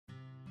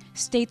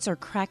States are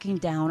cracking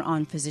down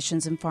on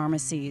physicians and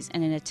pharmacies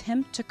in an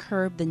attempt to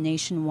curb the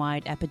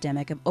nationwide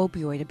epidemic of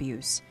opioid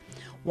abuse.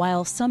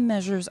 While some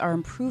measures are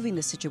improving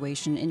the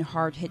situation in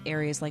hard-hit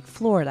areas like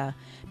Florida,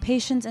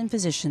 patients and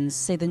physicians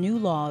say the new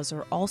laws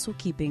are also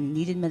keeping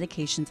needed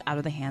medications out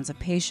of the hands of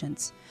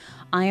patients.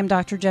 I am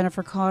Dr.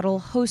 Jennifer Caudle,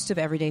 host of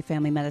Everyday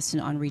Family Medicine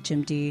on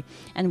ReachMD,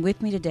 and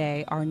with me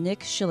today are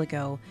Nick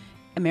Schilligo,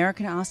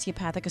 American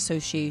Osteopathic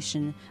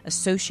Association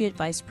Associate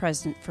Vice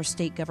President for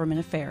State Government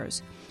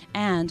Affairs,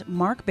 and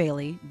Mark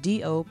Bailey,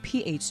 DO,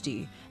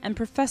 PhD, and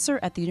Professor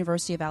at the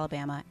University of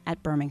Alabama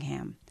at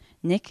Birmingham.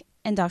 Nick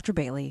and Dr.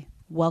 Bailey,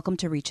 welcome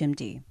to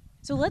ReachMD.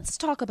 So let's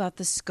talk about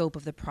the scope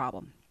of the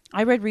problem.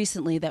 I read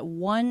recently that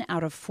 1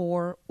 out of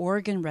 4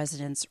 Oregon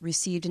residents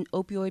received an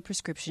opioid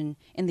prescription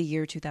in the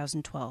year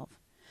 2012.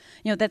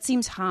 That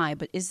seems high,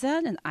 but is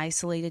that an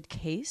isolated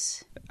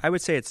case? I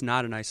would say it's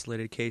not an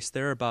isolated case.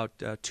 There are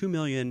about 2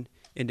 million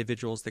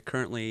individuals that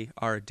currently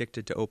are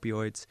addicted to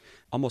opioids,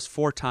 almost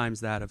 4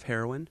 times that of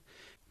heroin.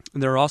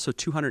 And there are also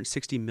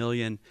 260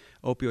 million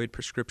opioid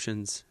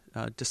prescriptions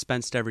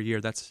dispensed every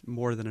year. That's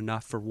more than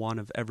enough for one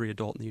of every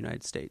adult in the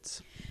United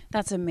States.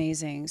 That's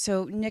amazing.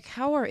 So, Nick,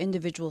 how are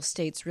individual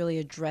states really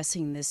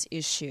addressing this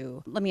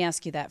issue? Let me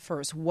ask you that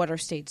first. What are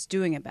states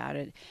doing about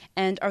it?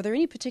 And are there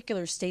any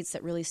particular states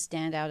that really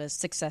stand out as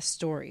success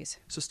stories?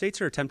 So states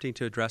are attempting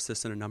to address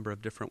this in a number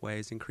of different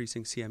ways,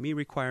 increasing CME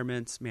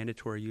requirements,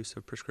 mandatory use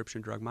of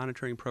prescription drug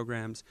monitoring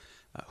programs,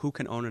 who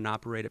can own and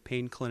operate a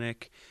pain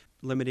clinic,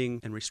 limiting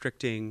and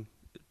restricting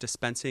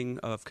dispensing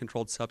of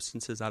controlled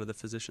substances out of the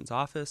physician's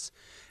office,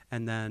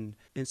 and then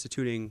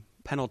instituting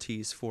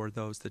penalties for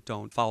those that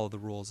don't follow the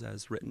rules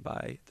as written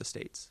by the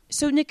states.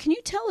 So, Nick, can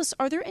you tell us,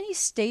 are there any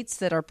states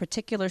that are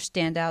particular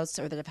standouts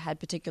or that have had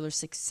particular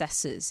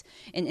successes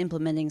in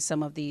implementing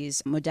some of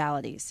these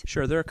modalities?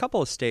 Sure. There are a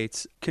couple of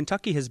states.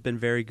 Kentucky has been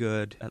very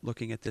good at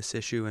looking at this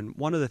issue, and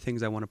one of the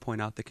things I want to point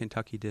out that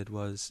Kentucky did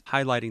was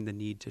highlighting the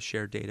need to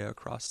share data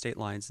across state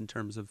lines in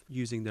terms of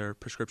using their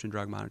prescription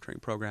drug monitoring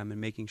program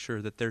and making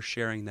sure that they're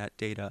sharing that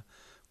data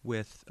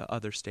with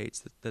other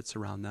states that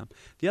surround them.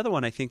 The other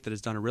one I think that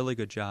has done a really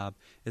good job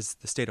is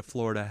the state of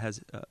Florida has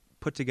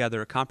put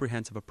together a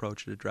comprehensive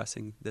approach at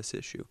addressing this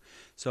issue.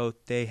 So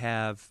they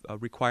have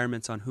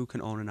requirements on who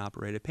can own and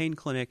operate a pain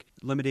clinic,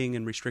 limiting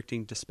and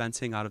restricting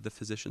dispensing out of the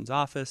physician's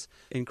office,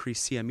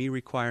 increased CME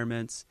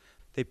requirements.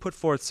 They put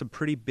forth some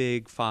pretty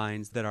big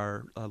fines that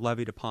are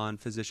levied upon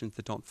physicians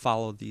that don't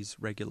follow these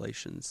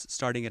regulations,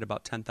 starting at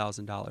about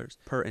 $10,000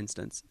 per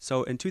instance.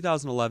 So in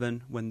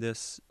 2011, when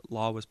this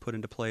law was put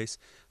into place,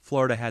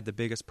 Florida had the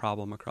biggest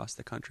problem across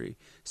the country.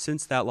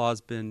 Since that law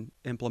has been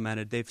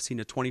implemented, they've seen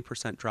a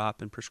 20%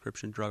 drop in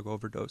prescription drug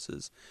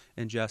overdoses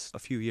in just a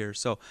few years.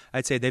 So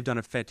I'd say they've done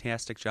a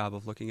fantastic job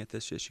of looking at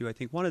this issue. I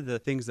think one of the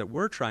things that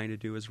we're trying to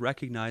do is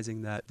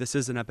recognizing that this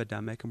is an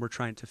epidemic, and we're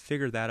trying to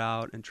figure that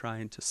out and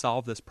trying to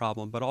solve this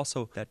problem, but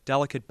also that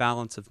delicate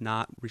balance of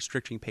not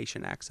restricting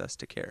patient access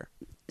to care.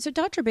 So,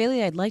 Dr.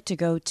 Bailey, I'd like to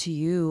go to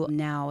you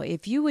now.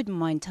 If you wouldn't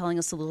mind telling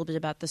us a little bit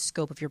about the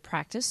scope of your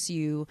practice.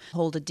 You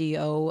hold a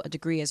DO, a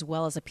degree, as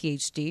well as a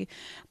PhD.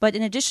 But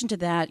in addition to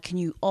that, can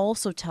you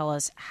also tell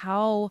us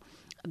how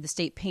the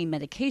state pain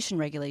medication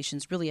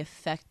regulations really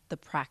affect the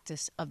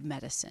practice of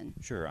medicine?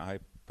 Sure. I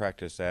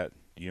practice at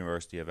the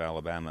University of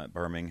Alabama at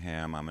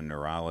Birmingham. I'm a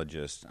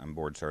neurologist. I'm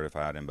board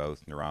certified in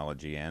both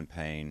neurology and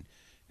pain.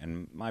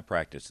 And my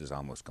practice is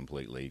almost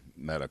completely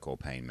medical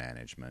pain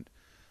management.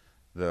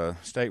 The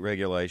state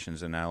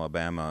regulations in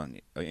Alabama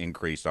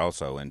increased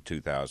also in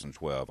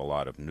 2012. A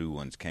lot of new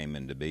ones came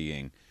into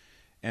being.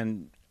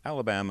 And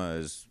Alabama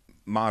is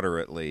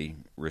moderately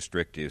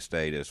restrictive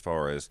state as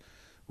far as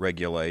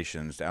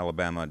regulations.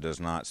 Alabama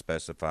does not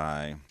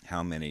specify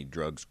how many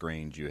drug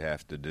screens you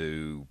have to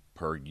do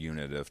per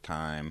unit of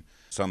time.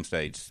 Some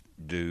states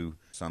do.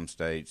 Some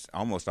states,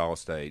 almost all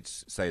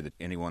states, say that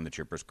anyone that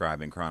you're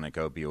prescribing chronic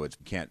opioids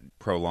can't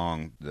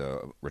prolong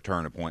the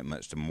return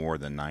appointments to more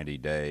than 90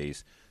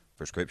 days.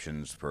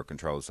 Prescriptions for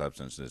controlled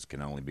substances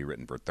can only be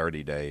written for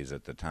 30 days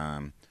at the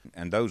time.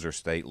 And those are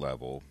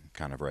state-level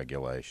kind of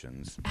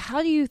regulations.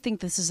 How do you think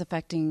this is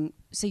affecting,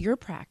 say, your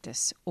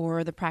practice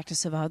or the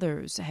practice of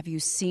others? Have you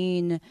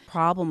seen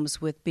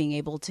problems with being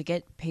able to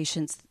get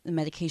patients the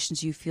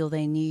medications you feel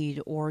they need,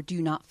 or do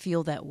you not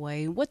feel that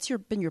way? What's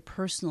been your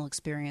personal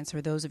experience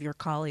or those of your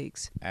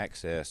colleagues?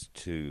 Access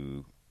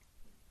to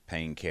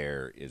pain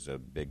care is a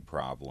big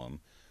problem.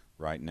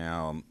 Right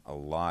now, a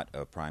lot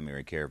of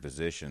primary care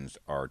physicians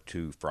are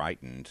too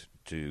frightened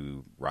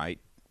to write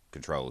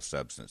controlled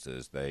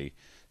substances. They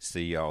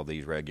see all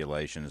these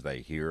regulations. They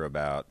hear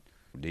about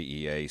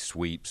DEA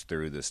sweeps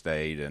through the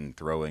state and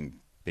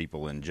throwing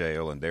people in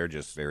jail, and they're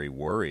just very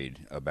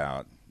worried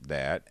about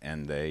that,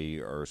 and they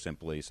are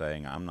simply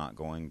saying, I'm not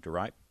going to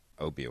write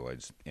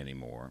opioids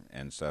anymore.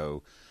 And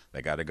so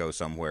they got to go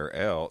somewhere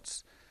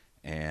else,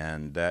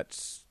 and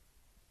that's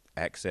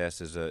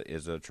access is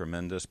a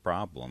tremendous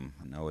problem.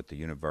 I know at the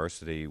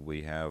university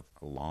we have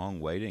a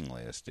long waiting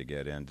list to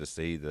get in to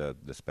see the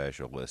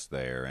specialists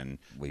there, and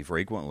we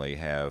frequently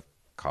have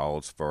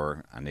calls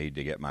for, I need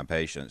to get my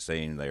patient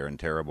seen, they're in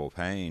terrible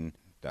pain,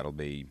 that'll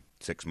be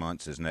 6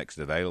 months is next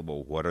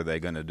available. What are they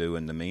going to do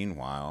in the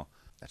meanwhile?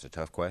 That's a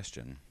tough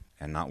question,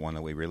 and not one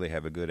that we really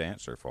have a good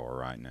answer for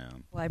right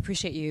now. Well, I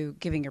appreciate you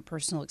giving your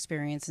personal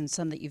experience and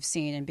some that you've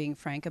seen and being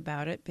frank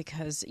about it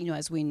because,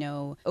 as we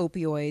know,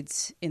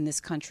 opioids in this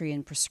country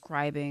and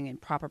prescribing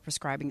and proper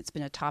prescribing, it's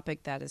been a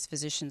topic that as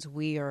physicians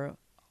we are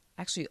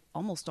actually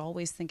almost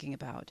always thinking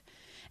about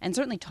and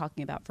certainly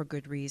talking about for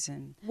good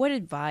reason. What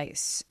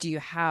advice do you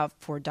have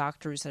for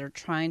doctors that are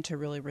trying to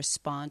really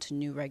respond to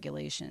new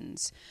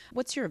regulations?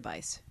 What's your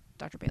advice,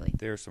 Dr. Bailey?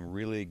 There are some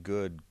really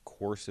good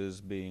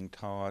courses being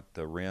taught.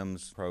 The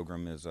REMS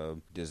program is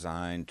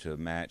designed to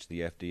match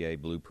the FDA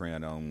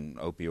blueprint on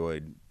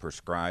opioid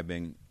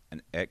prescribing,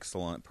 an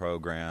excellent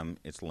program.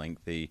 It's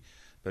lengthy,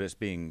 but it's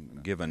being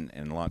given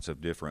in lots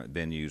of different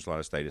venues. A lot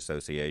of state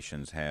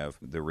associations have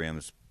the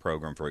REMS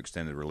program for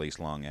extended release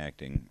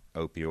long-acting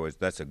opioids.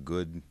 That's a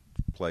good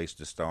place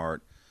to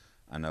start.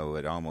 I know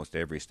at almost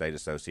every state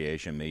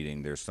association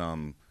meeting there's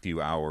some few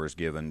hours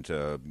given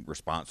to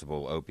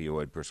responsible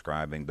opioid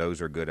prescribing. Those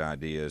are good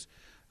ideas.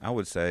 I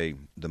would say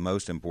the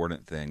most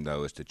important thing,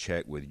 though, is to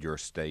check with your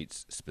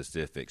state's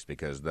specifics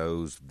because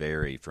those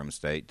vary from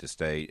state to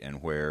state,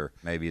 and where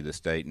maybe the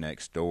state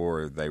next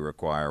door, they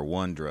require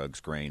 1 drug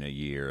screen a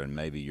year, and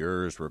maybe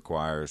yours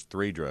requires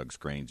 3 drug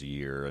screens a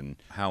year, and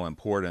how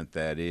important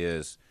that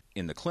is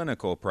in the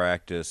clinical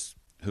practice,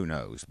 who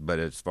knows? But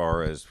as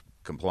far as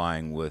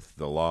complying with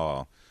the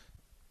law,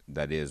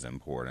 that is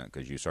important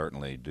because you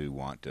certainly do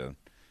want to,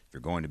 if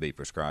you're going to be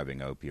prescribing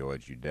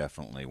opioids, you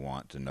definitely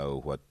want to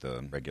know what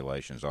the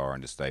regulations are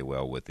and to stay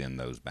well within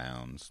those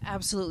bounds.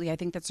 Absolutely. I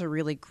think that's a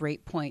really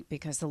great point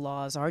because the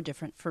laws are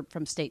different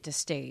from state to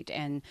state.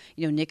 And,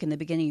 Nick, in the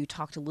beginning, you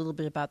talked a little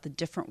bit about the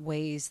different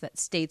ways that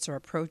states are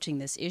approaching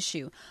this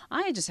issue.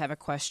 I just have a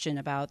question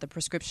about the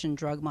prescription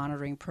drug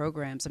monitoring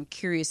programs. I'm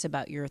curious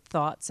about your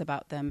thoughts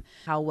about them,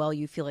 how well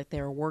you feel like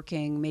they're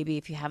working, maybe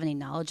if you have any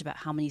knowledge about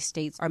how many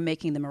states are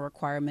making them a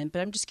requirement.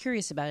 But I'm just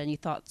curious about any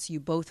thoughts you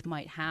both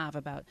might have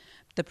about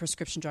the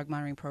prescription drug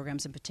monitoring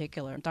programs in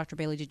particular. Dr.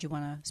 Bailey, did you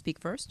want to speak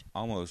first?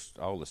 Almost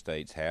all the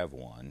states have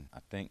one.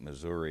 I think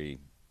Missouri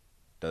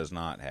does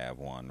not have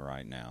one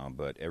right now,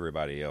 but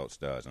everybody else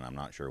does, and I'm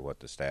not sure what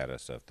the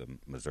status of the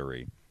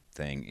Missouri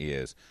thing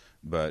is.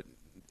 But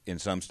in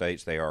some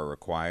states they are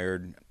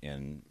required.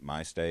 In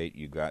my state,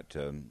 you've got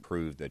to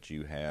prove that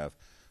you have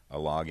a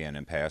login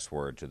and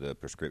password to the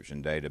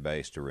prescription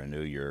database to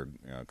renew your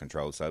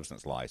controlled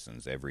substance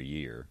license every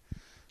year,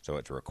 so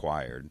it's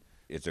required.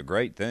 It's a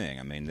great thing.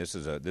 I mean, this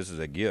is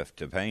a gift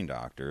to pain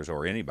doctors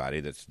or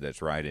anybody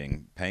that's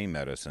writing pain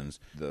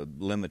medicines. The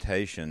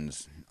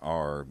limitations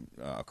are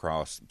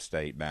across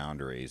state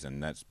boundaries,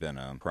 and that's been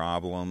a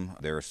problem.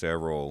 There are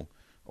several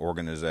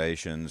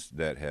organizations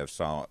that have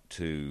sought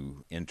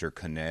to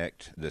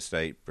interconnect the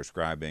state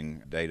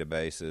prescribing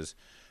databases.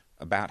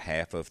 About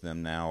half of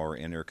them now are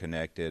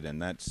interconnected,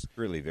 and that's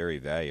really very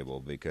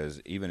valuable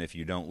because even if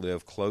you don't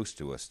live close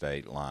to a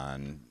state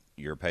line,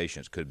 your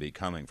patients could be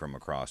coming from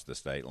across the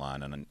state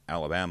line, and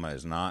Alabama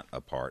is not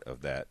a part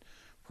of that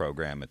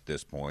program at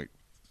this point.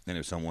 And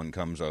if someone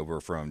comes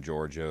over from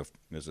Georgia,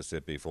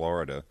 Mississippi,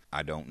 Florida,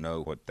 I don't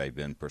know what they've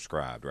been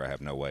prescribed, or I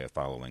have no way of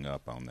following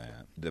up on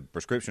that. The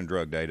prescription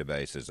drug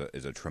database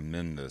is a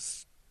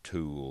tremendous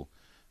tool.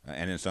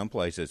 And in some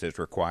places, it's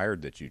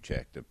required that you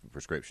check the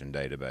prescription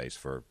database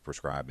for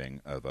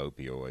prescribing of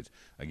opioids.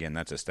 Again,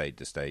 that's a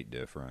state-to-state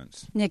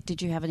difference. Nick, did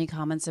you have any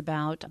comments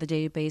about the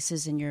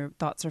databases and your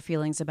thoughts or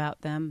feelings about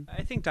them?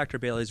 I think Dr.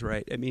 Bailey's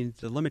right. I mean,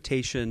 the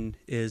limitation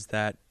is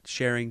that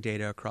sharing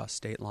data across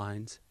state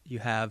lines. You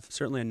have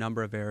certainly a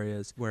number of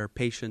areas where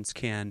patients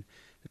can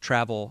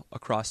travel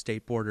across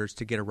state borders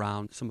to get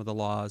around some of the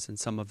laws and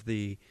some of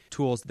the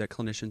tools that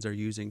clinicians are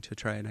using to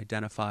try and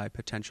identify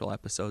potential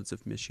episodes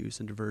of misuse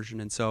and diversion.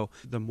 And so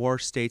the more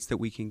states that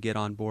we can get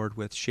on board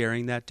with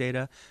sharing that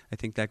data, I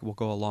think that will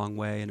go a long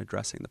way in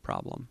addressing the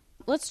problem.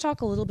 Let's talk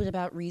a little bit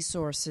about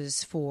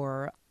resources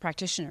for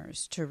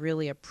practitioners to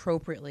really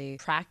appropriately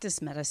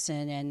practice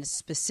medicine and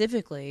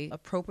specifically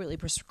appropriately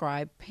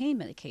prescribe pain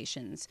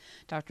medications.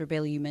 Dr.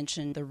 Bailey, you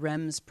mentioned the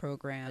REMS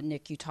program.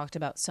 Nick, you talked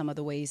about some of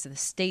the ways that the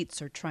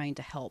states are trying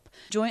to help.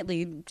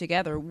 Jointly,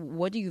 together,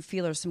 what do you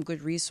feel are some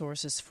good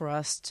resources for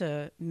us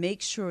to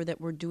make sure that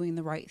we're doing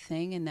the right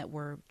thing and that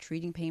we're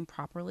treating pain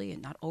properly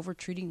and not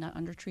over-treating, not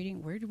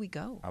under-treating? Where do we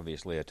go?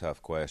 Obviously a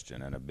tough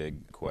question and a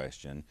big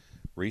question.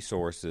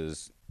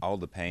 Resources, all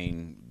the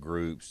pain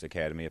groups,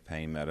 Academy of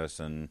Pain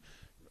Medicine,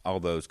 all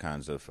those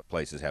kinds of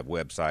places have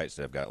websites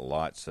that have got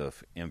lots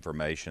of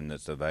information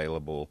that's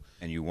available,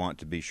 and you want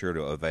to be sure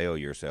to avail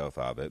yourself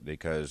of it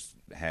because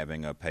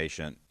having a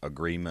patient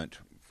agreement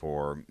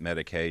for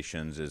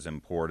medications is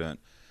important.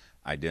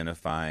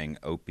 Identifying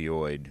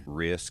opioid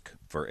risk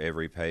for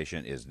every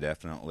patient is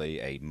definitely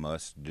a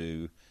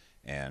must-do.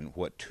 And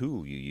what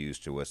tool you use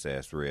to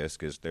assess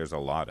risk is there's a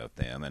lot of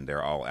them, and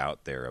they're all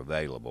out there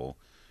available.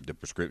 The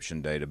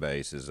prescription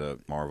database is a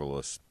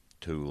marvelous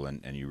tool,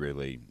 and you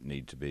really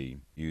need to be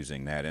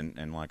using that.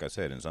 And like I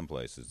said, in some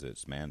places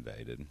it's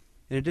mandated.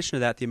 In addition to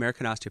that, the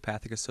American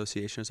Osteopathic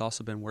Association has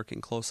also been working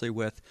closely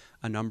with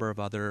a number of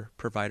other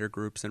provider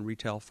groups and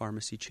retail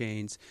pharmacy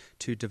chains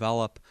to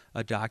develop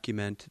a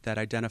document that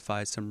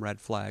identifies some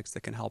red flags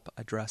that can help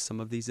address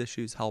some of these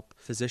issues, help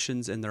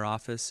physicians in their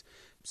office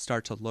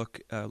start to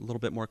look a little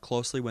bit more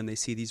closely when they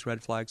see these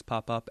red flags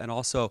pop up, and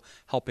also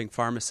helping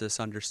pharmacists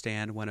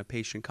understand when a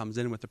patient comes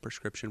in with a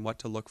prescription what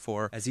to look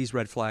for. As these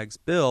red flags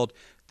build,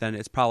 then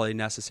it's probably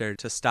necessary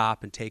to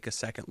stop and take a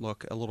second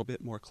look a little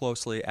bit more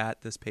closely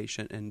at this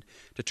patient and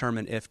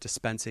determine if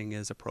dispensing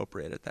is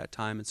appropriate at that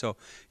time. And so,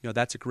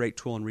 that's a great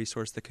tool and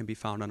resource that can be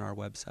found on our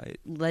website.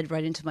 Led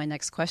right into my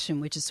next question,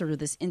 which is sort of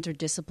this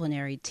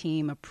interdisciplinary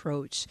team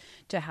approach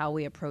to how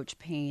we approach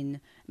pain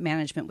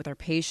management with our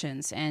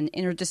patients. And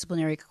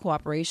interdisciplinary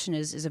cooperation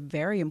is a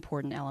very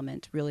important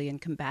element, really, in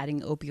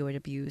combating opioid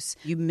abuse.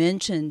 You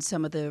mentioned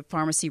some of the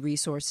pharmacy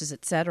resources,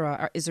 et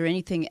cetera. Is there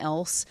anything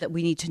else that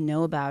we need to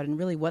know about, and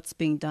really what's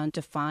being done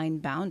to find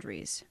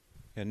boundaries?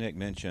 Yeah, Nick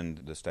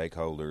mentioned the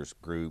stakeholders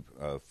group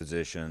of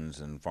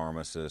physicians and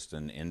pharmacists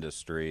and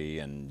industry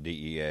and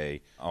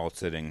DEA all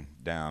sitting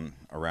down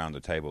around the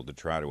table to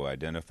try to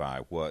identify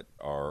what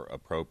are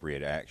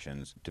appropriate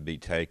actions to be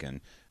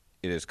taken.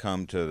 It has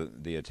come to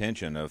the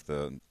attention of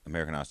the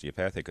American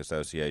Osteopathic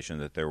Association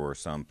that there were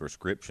some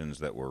prescriptions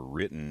that were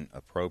written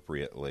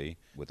appropriately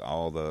with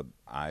all the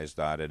I's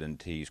dotted and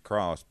T's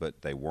crossed,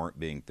 but they weren't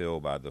being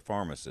filled by the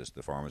pharmacists.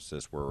 The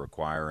pharmacists were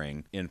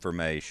requiring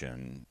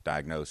information,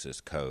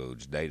 diagnosis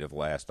codes, date of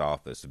last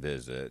office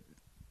visit,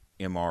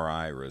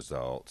 MRI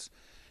results,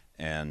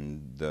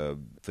 and the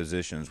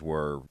physicians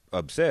were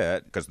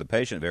upset because the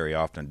patient very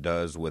often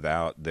does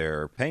without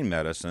their pain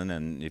medicine,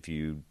 and if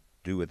you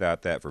do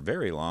without that for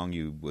very long,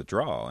 you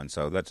withdraw, and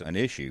so that's an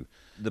issue.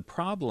 The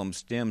problem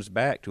stems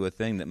back to a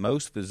thing that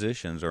most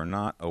physicians are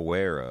not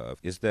aware of,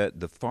 is that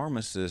the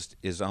pharmacist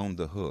is on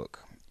the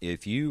hook.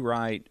 If you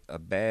write a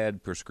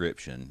bad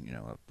prescription,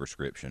 a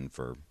prescription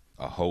for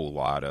a whole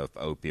lot of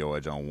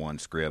opioids on one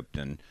script,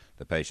 and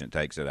the patient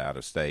takes it out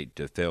of state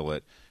to fill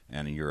it,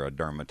 and you're a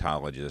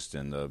dermatologist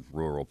in the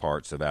rural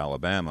parts of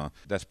Alabama,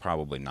 that's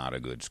probably not a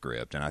good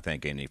script, and I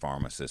think any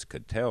pharmacist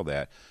could tell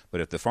that.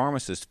 But if the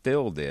pharmacist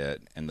filled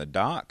it and the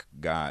doc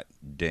got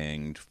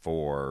dinged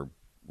for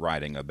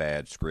writing a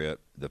bad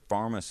script, the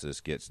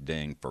pharmacist gets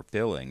dinged for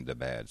filling the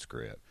bad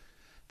script.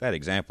 That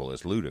example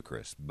is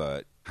ludicrous,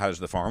 but how does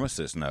the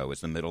pharmacist know?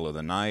 It's the middle of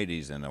the night,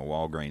 he's in a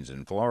Walgreens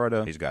in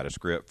Florida, he's got a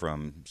script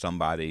from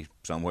somebody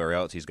somewhere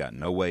else, he's got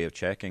no way of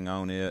checking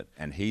on it,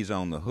 and he's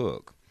on the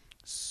hook.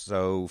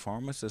 So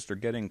pharmacists are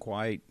getting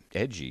quite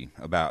edgy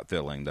about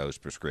filling those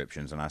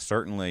prescriptions, and I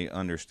certainly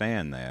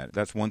understand that.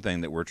 That's one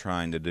thing that we're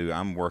trying to do.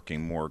 I'm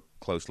working more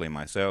closely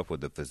myself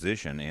with the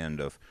physician end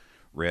of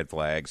red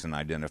flags and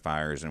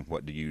identifiers and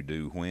what do you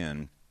do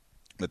when.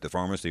 But the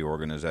pharmacy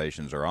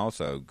organizations are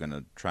also going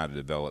to try to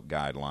develop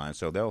guidelines,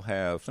 so they'll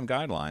have some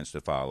guidelines to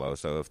follow.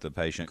 So if the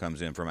patient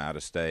comes in from out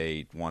of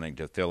state wanting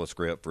to fill a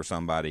script for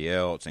somebody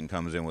else and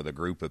comes in with a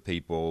group of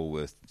people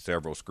with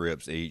several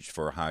scripts each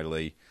for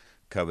highly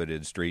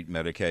coveted street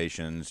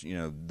medications,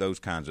 those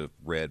kinds of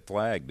red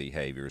flag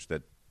behaviors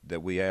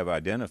that we have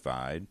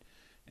identified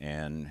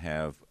and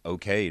have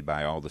okayed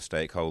by all the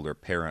stakeholder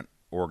parent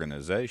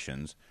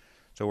organizations.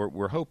 So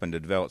we're hoping to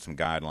develop some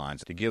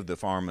guidelines to give the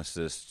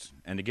pharmacists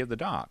and to give the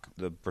doc,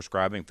 the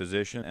prescribing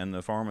physician and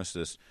the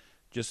pharmacist,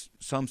 just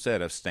some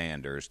set of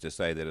standards to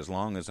say that as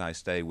long as I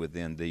stay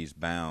within these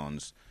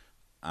bounds,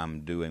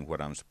 I'm doing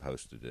what I'm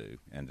supposed to do,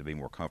 and to be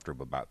more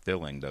comfortable about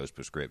filling those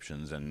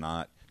prescriptions and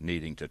not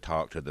needing to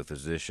talk to the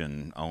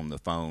physician on the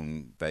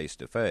phone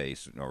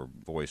face-to-face or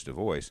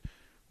voice-to-voice,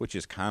 which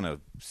is kind of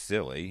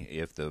silly.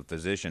 If the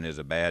physician is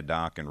a bad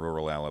doc in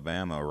rural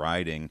Alabama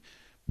writing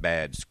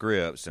bad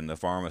scripts and the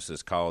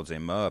pharmacist calls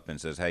him up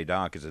and says, "Hey,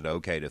 doc, is it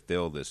okay to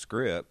fill this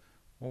script?"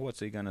 Well, what's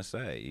he going to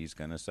say? He's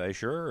going to say,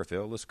 "Sure,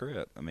 fill the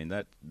script." I mean,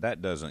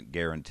 that doesn't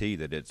guarantee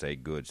that it's a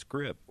good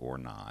script or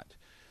not.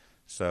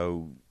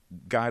 So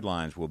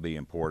guidelines will be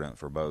important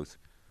for both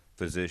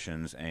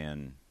physicians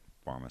and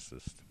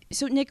pharmacists.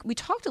 So, Nick, we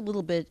talked a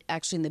little bit,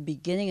 actually, in the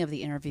beginning of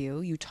the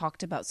interview. You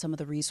talked about some of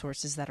the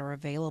resources that are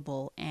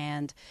available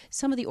and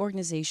some of the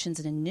organizations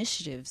and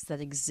initiatives that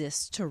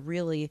exist to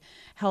really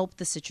help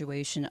the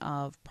situation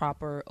of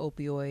proper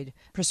opioid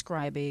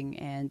prescribing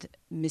and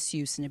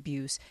misuse and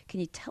abuse. Can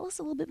you tell us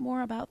a little bit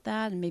more about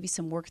that and maybe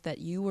some work that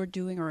you are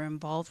doing or are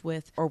involved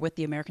with or with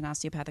the American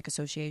Osteopathic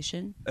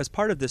Association? As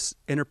part of this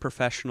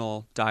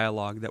interprofessional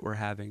dialogue that we're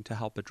having to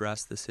help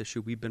address this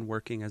issue, we've been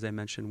working, as I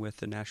mentioned, with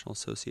the National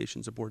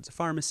Associations of Boards of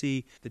Pharmacy,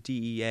 the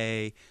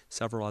DEA,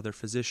 several other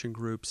physician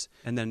groups,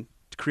 and then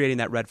creating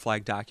that red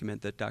flag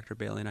document that Dr.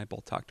 Bailey and I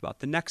both talked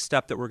about. The next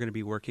step that we're going to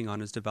be working on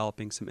is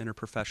developing some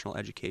interprofessional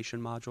education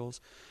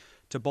modules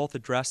to both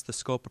address the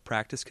scope of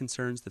practice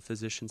concerns that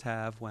physicians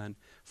have when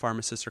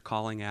pharmacists are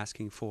calling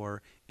asking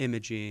for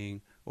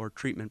imaging or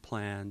treatment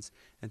plans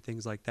and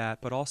things like that,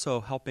 but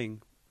also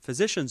helping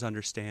physicians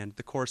understand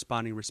the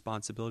corresponding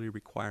responsibility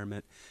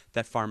requirement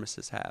that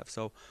pharmacists have.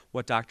 So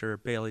what Dr.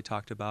 Bailey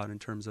talked about in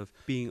terms of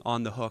being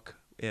on the hook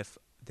if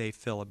they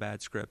fill a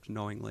bad script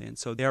knowingly. And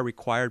so they are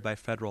required by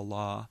federal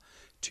law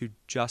to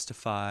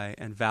justify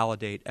and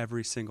validate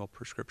every single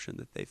prescription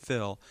that they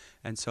fill.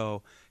 And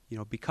so,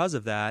 because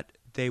of that,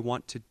 they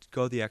want to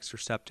go the extra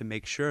step to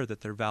make sure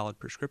that they're valid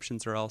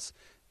prescriptions, or else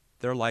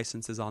their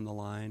license is on the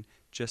line,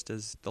 just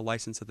as the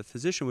license of the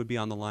physician would be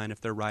on the line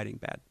if they're writing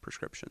bad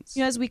prescriptions.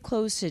 As we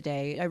close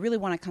today, I really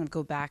want to kind of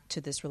go back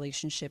to this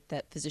relationship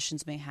that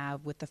physicians may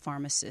have with the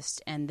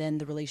pharmacist, and then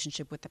the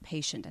relationship with the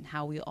patient, and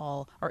how we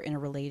all are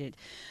interrelated.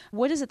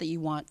 What is it that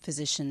you want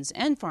physicians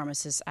and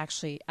pharmacists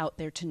actually out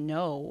there to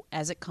know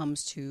as it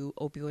comes to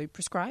opioid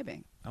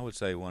prescribing? I would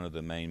say one of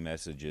the main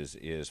messages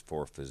is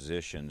for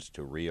physicians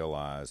to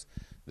realize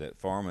that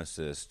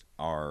pharmacists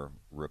are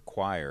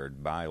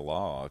required by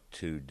law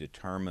to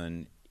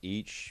determine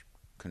each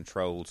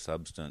controlled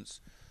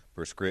substance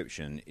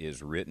prescription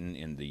is written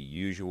in the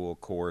usual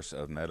course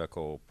of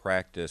medical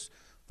practice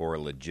for a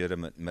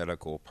legitimate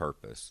medical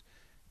purpose.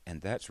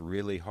 And that's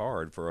really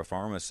hard for a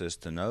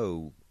pharmacist to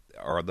know,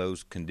 are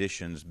those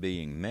conditions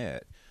being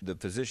met? The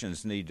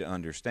physicians need to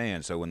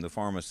understand, so when the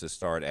pharmacists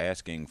start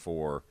asking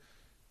for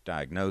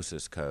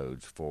diagnosis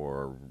codes,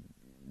 for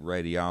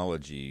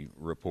radiology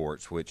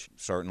reports, which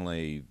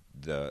certainly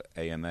the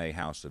AMA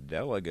House of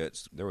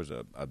Delegates, there was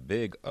a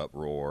big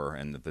uproar,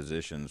 and the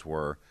physicians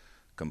were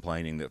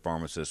complaining that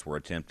pharmacists were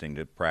attempting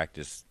to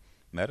practice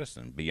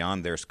medicine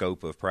beyond their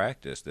scope of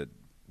practice. That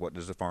what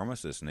does a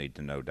pharmacist need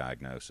to know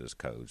diagnosis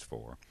codes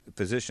for?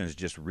 Physicians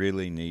just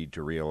really need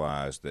to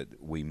realize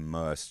that we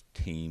must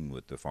team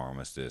with the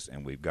pharmacists,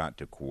 and we've got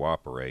to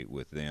cooperate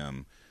with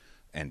them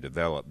and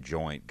develop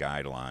joint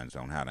guidelines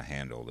on how to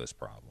handle this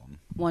problem.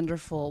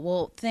 Wonderful.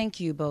 Well, thank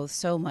you both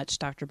so much,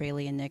 Dr.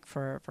 Bailey and Nick,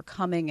 for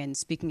coming and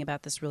speaking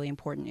about this really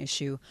important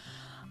issue.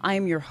 I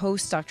am your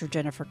host, Dr.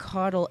 Jennifer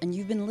Caudle, and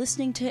you've been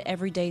listening to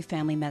Everyday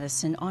Family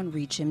Medicine on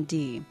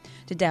ReachMD.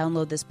 To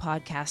download this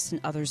podcast and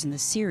others in the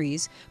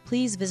series,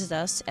 please visit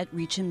us at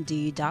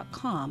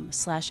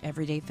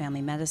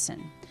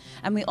reachmd.com/everydayfamilymedicine.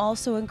 And we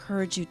also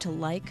encourage you to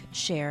like,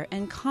 share,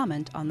 and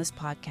comment on this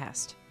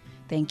podcast.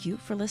 Thank you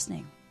for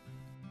listening.